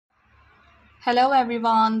Hello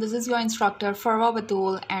everyone, this is your instructor Farwa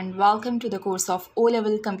Batool and welcome to the course of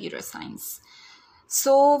O-Level Computer Science.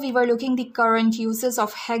 So we were looking the current uses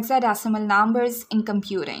of hexadecimal numbers in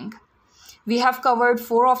computing. We have covered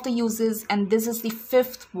 4 of the uses and this is the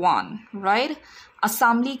 5th one, right?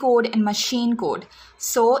 Assembly code and machine code.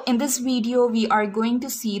 So in this video we are going to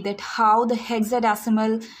see that how the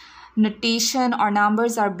hexadecimal notation or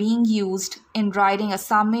numbers are being used in writing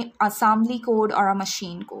assembly code or a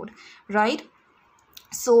machine code, right?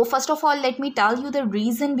 So first of all, let me tell you the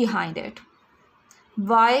reason behind it.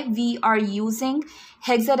 Why we are using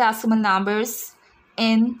hexadecimal numbers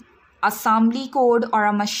in assembly code or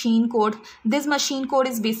a machine code. This machine code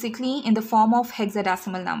is basically in the form of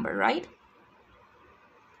hexadecimal number, right?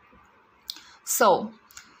 So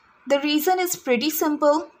the reason is pretty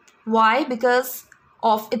simple. Why? Because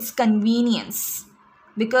of its convenience.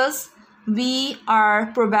 Because we are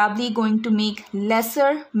probably going to make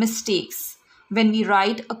lesser mistakes when we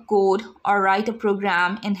write a code or write a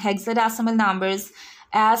program in hexadecimal numbers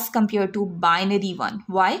as compared to binary one.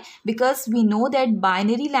 Why? Because we know that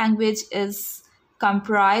binary language is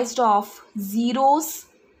comprised of zeros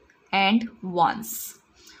and ones.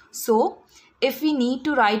 So if we need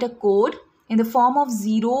to write a code in the form of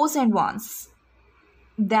zeros and ones,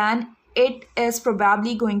 then it is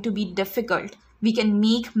probably going to be difficult. We can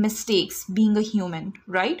make mistakes being a human,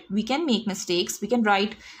 right? We can make mistakes. We can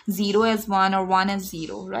write 0 as 1 or 1 as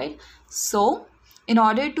 0, right? So in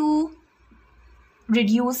order to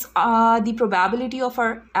reduce the probability of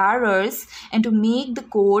our errors and to make the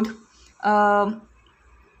code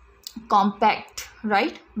compact,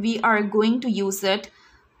 right? We are going to use it.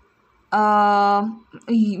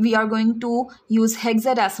 We are going to use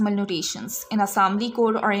hexadecimal notations in assembly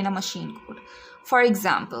code or in a machine code. For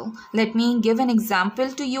example, let me give an example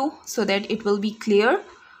to you so that it will be clear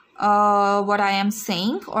what I am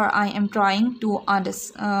saying or I am trying to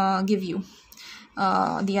give you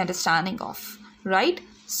the understanding of, right?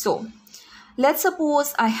 So let's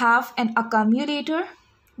suppose I have an accumulator.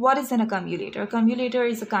 What is an accumulator? Accumulator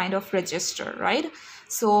is a kind of register, right?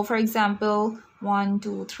 So for example, 1,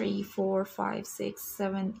 2, 3, 4, 5, 6,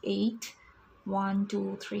 7, 8. 1,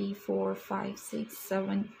 2, 3, 4, 5, 6,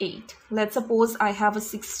 7, 8. Let's suppose I have a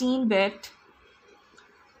 16-bit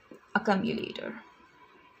accumulator,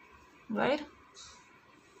 right?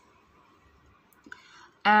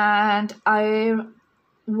 And I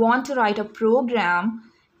want to write a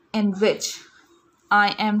program in which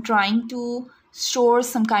I am trying to store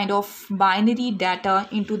some kind of binary data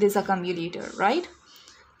into this accumulator, right?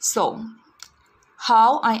 So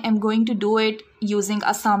how I am going to do it using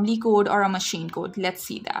assembly code or a machine code. Let's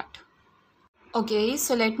see that. Okay,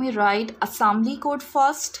 so let me write assembly code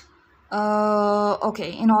first.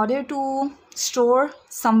 Okay, in order to store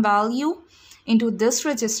some value into this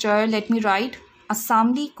register, let me write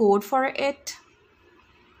assembly code for it.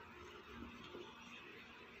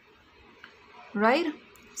 Right?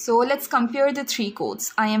 So let's compare the 3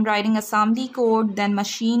 codes. I am writing assembly code, then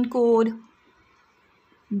machine code,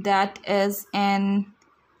 that is an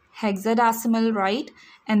hexadecimal, right?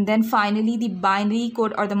 And then finally the binary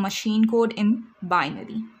code or the machine code in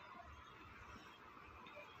binary,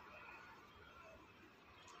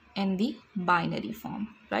 in the binary form,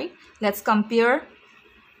 right? Let's compare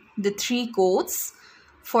the 3 codes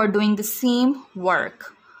for doing the same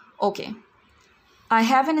work. Okay, I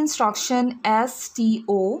have an instruction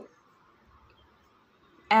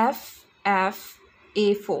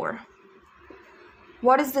STOFFA4.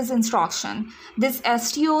 What is this instruction? This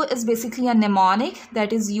STO is basically a mnemonic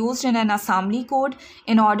that is used in an assembly code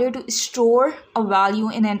in order to store a value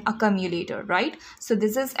in an accumulator, right? So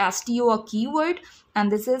this is STO, a keyword,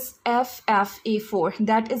 and this is FFA4.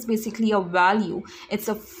 That is basically a value. It's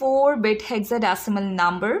a 4-bit hexadecimal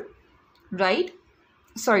number, right?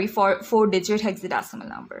 Sorry, for 4-digit hexadecimal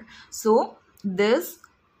number. So this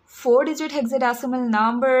 4-digit hexadecimal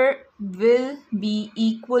number will be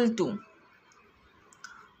equal to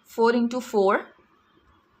 4 into 4,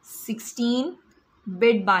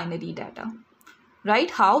 16-bit binary data,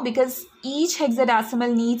 right? How? Because each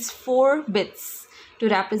hexadecimal needs 4 bits to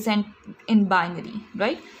represent in binary,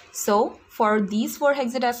 right? So for these 4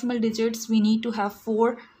 hexadecimal digits, we need to have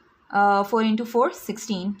 4 into 4,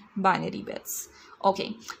 16 binary bits.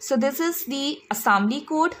 Okay, so this is the assembly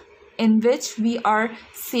code in which we are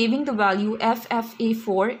saving the value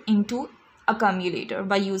FFA4 into accumulator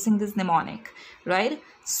by using this mnemonic, right?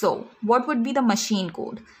 So what would be the machine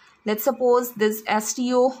code? Let's suppose this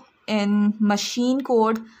STO in machine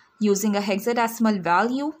code using a hexadecimal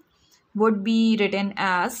value would be written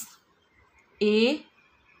as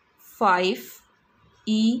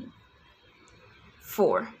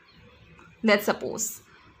A5E4, let's suppose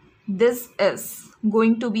this is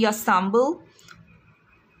going to be assembled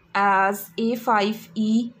as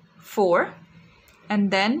A5E4,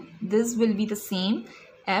 and then this will be the same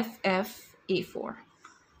FFA4.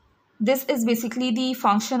 This is basically the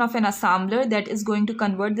function of an assembler that is going to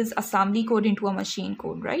convert this assembly code into a machine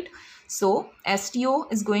code, right? So STO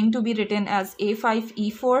is going to be written as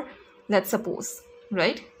A5E4, let's suppose,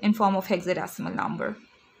 right, in form of hexadecimal number.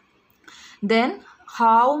 Then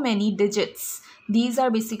how many digits? These are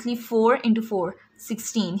basically 4 into 4,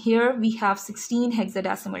 16. Here we have 16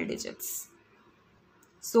 hexadecimal digits.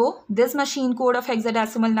 So this machine code of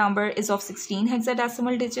hexadecimal number is of 16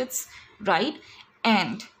 hexadecimal digits, right?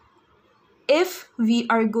 And if we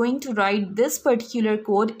are going to write this particular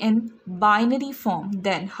code in binary form,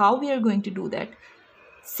 then how we are going to do that?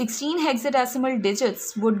 16 hexadecimal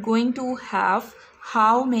digits would going to have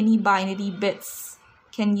how many binary bits?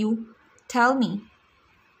 Can you tell me?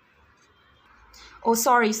 Oh,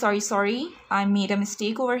 sorry. I made a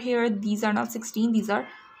mistake over here. These are not 16, these are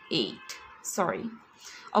 8. Sorry.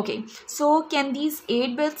 Okay, so can these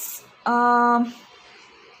 8 bits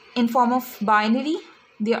in form of binary,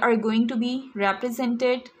 they are going to be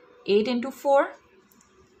represented 8 into 4.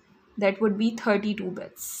 That would be 32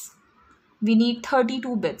 bits. We need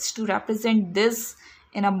 32 bits to represent this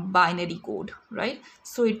in a binary code, right?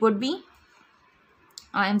 So it would be,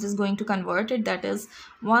 I am just going to convert it, that is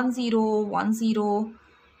 10 10 01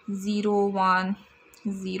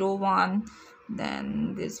 01,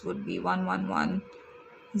 then this would be 111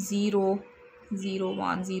 0 0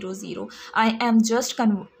 1 0 0. I am just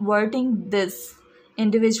converting this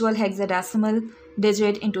individual hexadecimal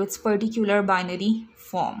digit into its particular binary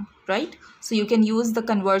form, right? So you can use the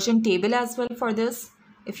conversion table as well for this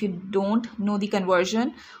if you don't know the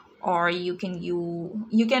conversion, or you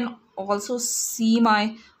can also see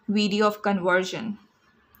my video of conversion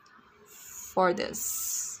for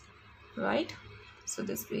this, right? So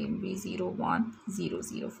this will be 0 1 0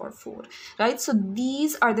 0 for 4, right? So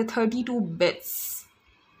these are the 32 bits.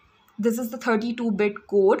 This is the 32-bit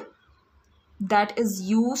code that is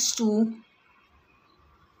used to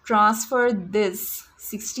transfer this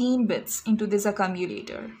 16 bits into this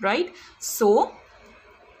accumulator, right? So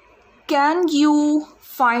can you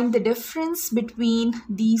find the difference between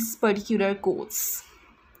these particular codes?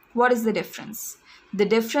 What is the difference? The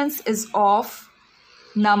difference is of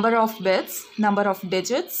number of bits, number of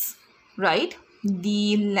digits, right?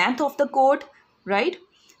 The length of the code, right?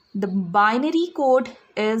 The binary code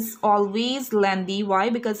is always lengthy. Why?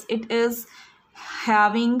 Because it is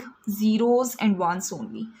having zeros and ones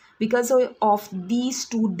only. Because of these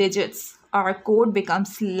 2 digits, our code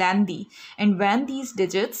becomes lengthy. And when these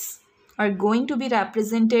digits are going to be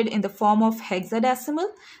represented in the form of hexadecimal,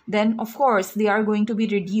 then of course they are going to be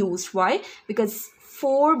reduced. Why? Because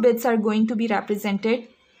 4 bits are going to be represented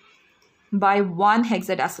by 1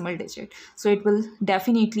 hexadecimal digit. So it will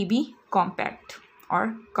definitely be compact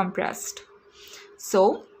or compressed.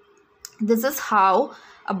 So this is how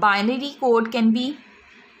a binary code can be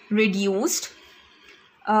reduced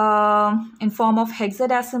in form of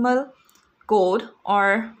hexadecimal code,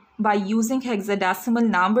 or by using hexadecimal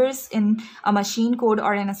numbers in a machine code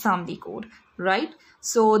or an assembly code, right?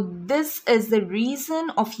 So this is the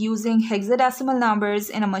reason of using hexadecimal numbers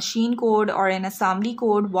in a machine code or an assembly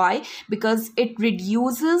code. Why? Because it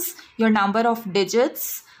reduces your number of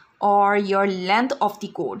digits or your length of the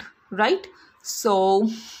code, right? So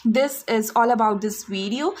this is all about this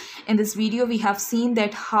video. In this video we have seen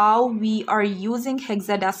that how we are using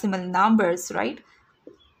hexadecimal numbers, right,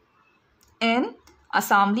 in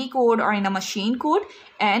assembly code or in a machine code,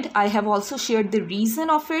 and I have also shared the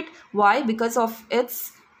reason of it. Why? Because of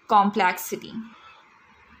its complexity.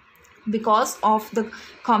 Because of the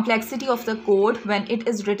complexity of the code when it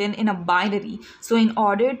is written in a binary. So in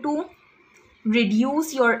order to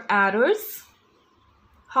reduce your errors,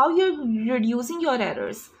 how you're reducing your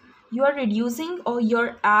errors? You are reducing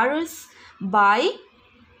your errors by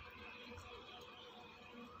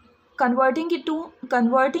converting it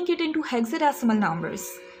into hexadecimal numbers,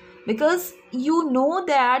 because you know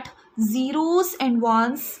that zeros and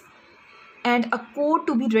ones and a code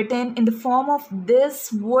to be written in the form of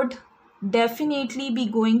this would definitely be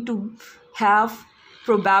going to have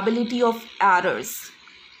probability of errors,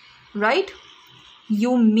 right?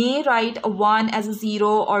 You may write a 1 as a 0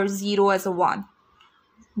 or 0 as a 1,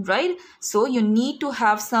 right? So you need to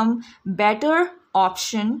have some better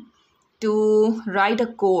option to write a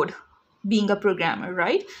code being a programmer,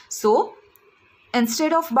 right? So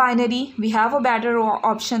instead of binary, we have a better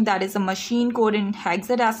option, that is a machine code in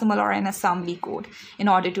hexadecimal or an assembly code, in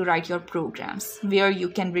order to write your programs where you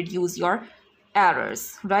can reduce your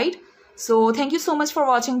errors, right? So thank you so much for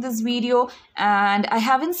watching this video, and I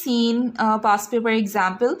haven't seen a past paper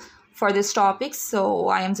example for this topic, so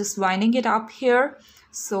I am just winding it up here.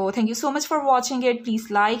 So thank you so much for watching it.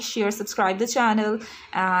 Please like, share, subscribe the channel,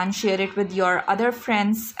 and share it with your other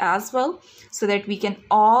friends as well, so that we can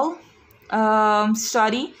all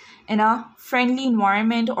study in a friendly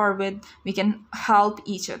environment, or we can help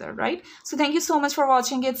each other, right? So thank you so much for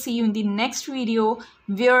watching it. See you in the next video,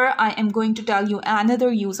 where I am going to tell you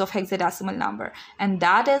another use of hexadecimal number, and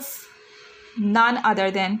that is none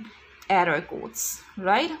other than error codes,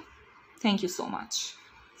 right? Thank you so much.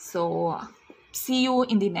 So see you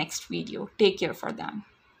in the next video. Take care for them.